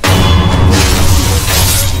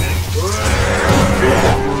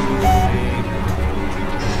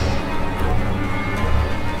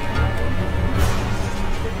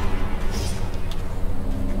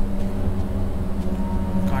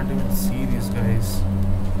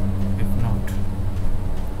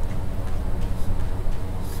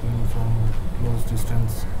 from close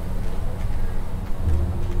distance.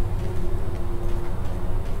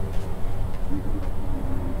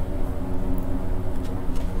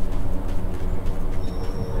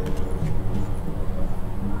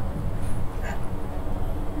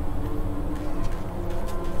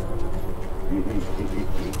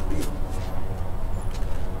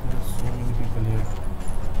 There's so many people here.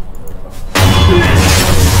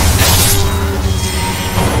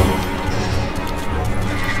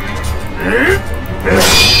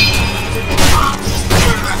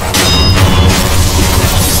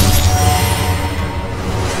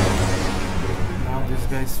 Now these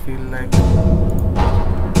guys feel like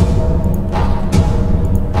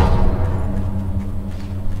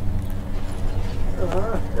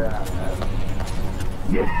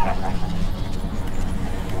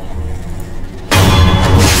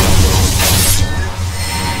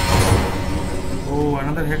oh,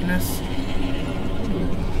 another headless.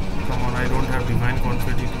 Come on, I don't have divine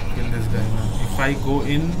confidence to kill this guy, man. If I go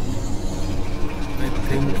in, I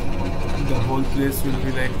think the whole place will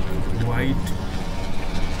be like white,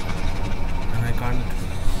 and I can't,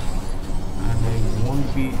 and I won't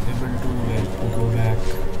be able to like go back.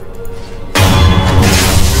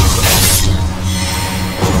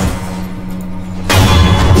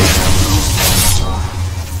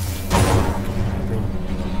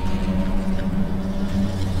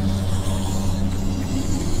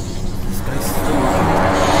 This guy's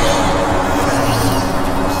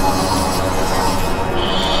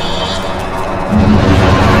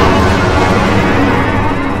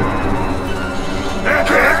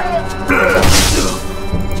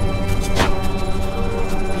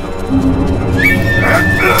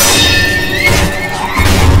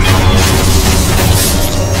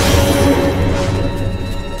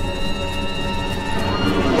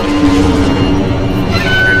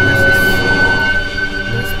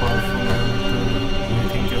less powerful than you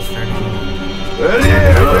think your strategy.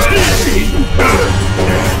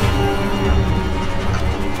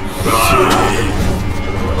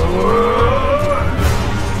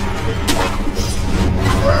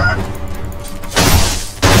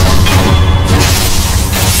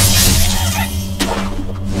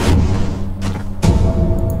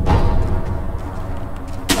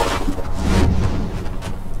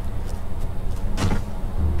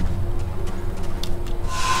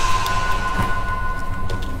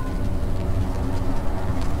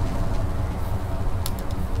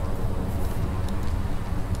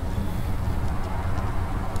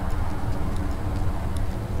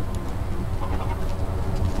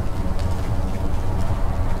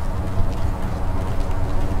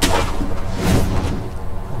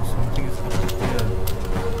 Something is up there.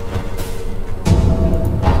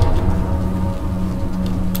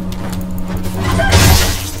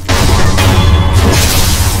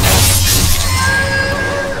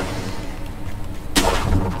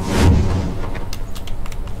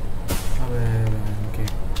 Okay.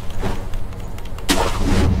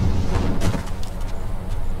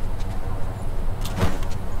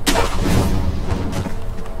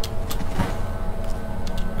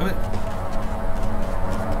 अबे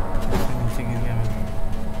इससे नीचे गिर गया मैं.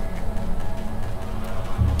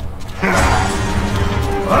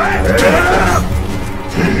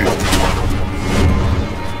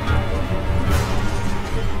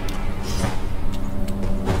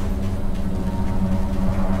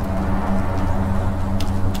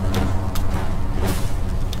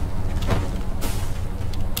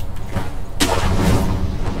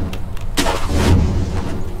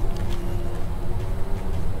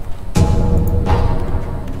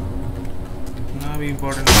 इतना भी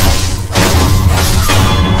important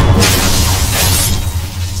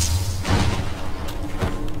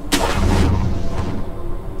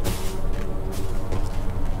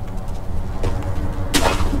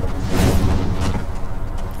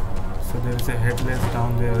So there is a headless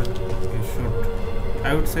down there. You should,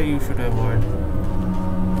 I would say you should avoid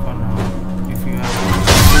for now. If you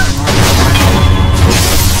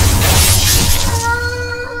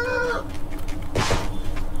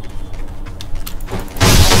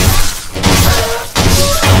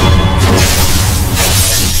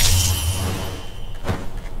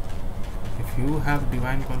have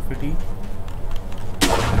divine confetti, you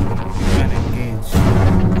can engage.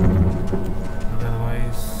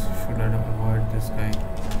 Otherwise, should I avoid this guy?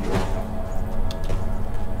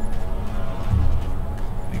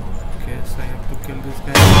 I guess I have to kill this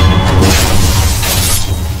guy.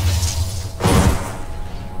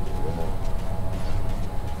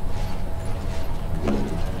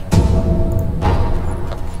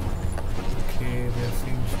 Okay, there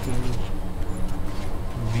seems to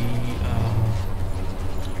be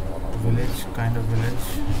kind of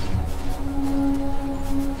village.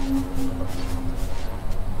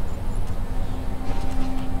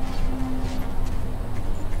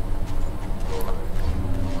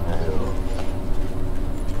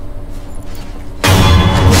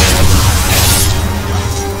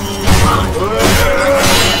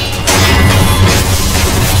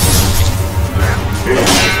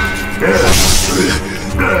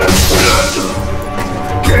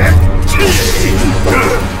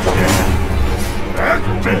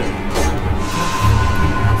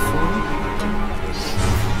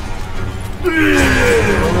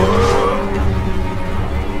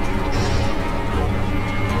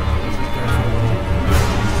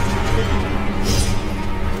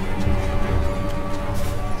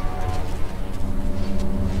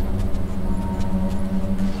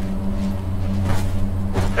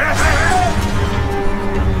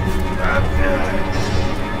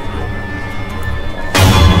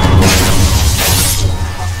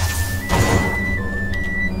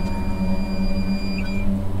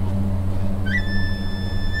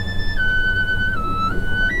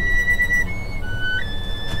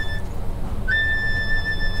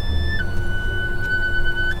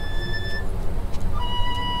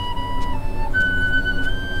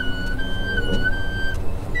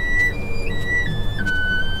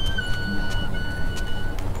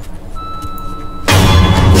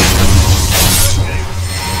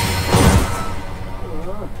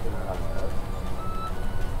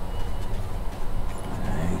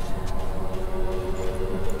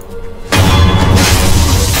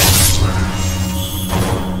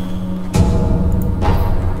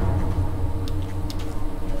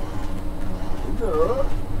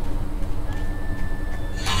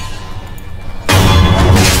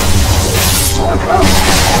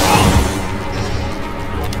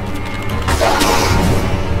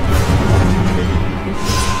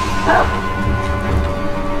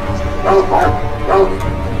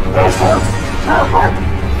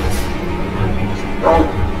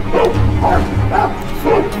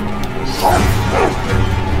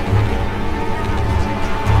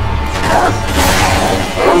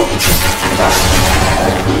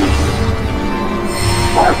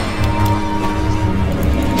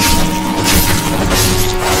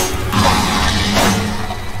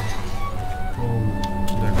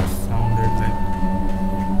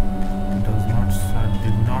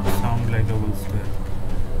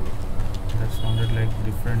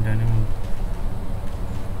 Different animal.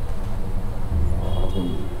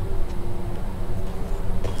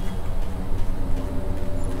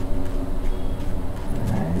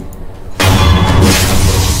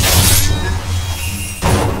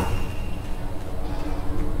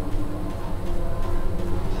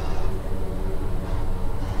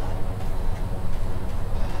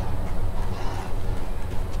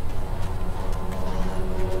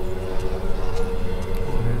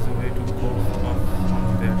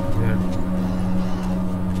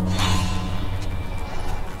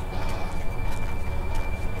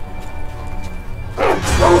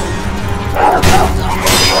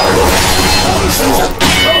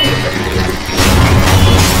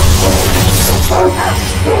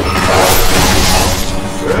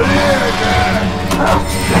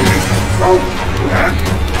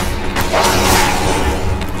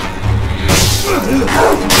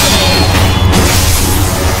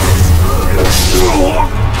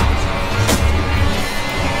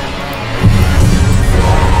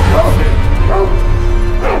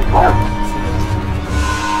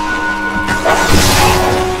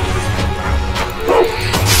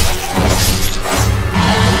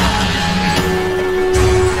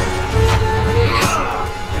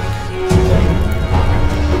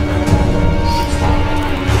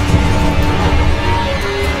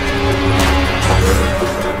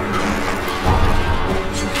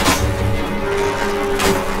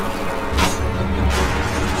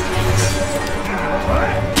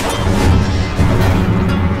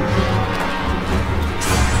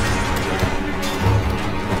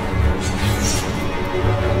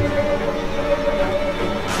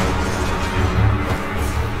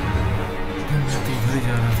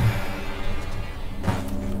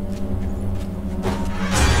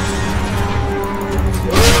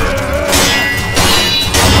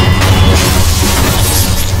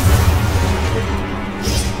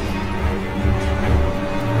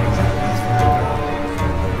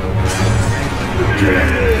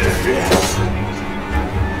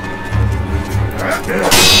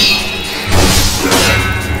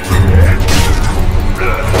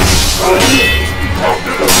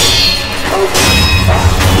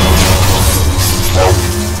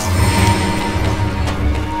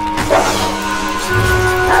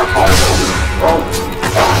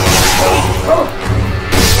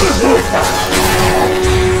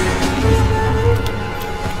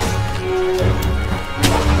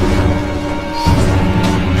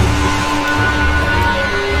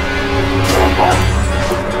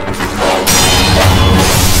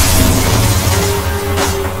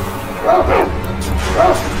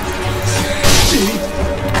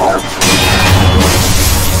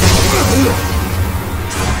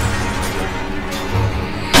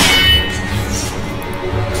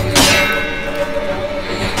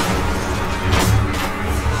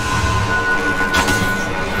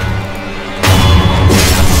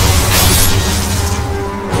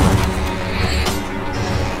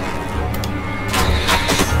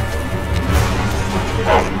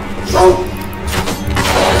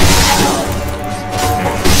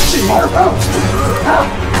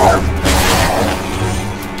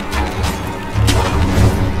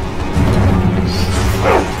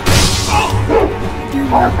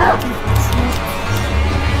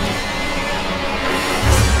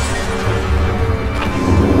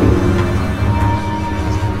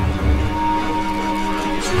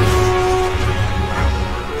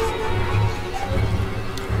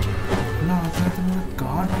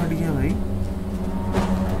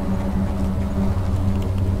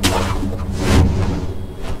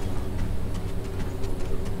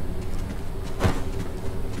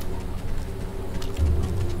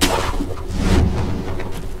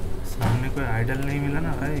 Idol नहीं मिला ना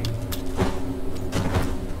भाई,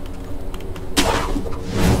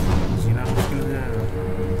 जीना मुश्किल हो जाएगा।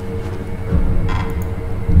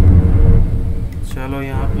 चलो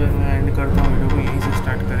यहाँ पे मैं एंड करता हूँ वीडियो को, यहीं से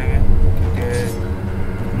स्टार्ट करेंगे क्योंकि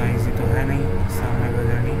उतना ईजी तो है नहीं सामने का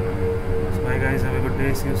journey. Bye guys, have a good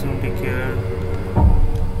day, C you soon, take care.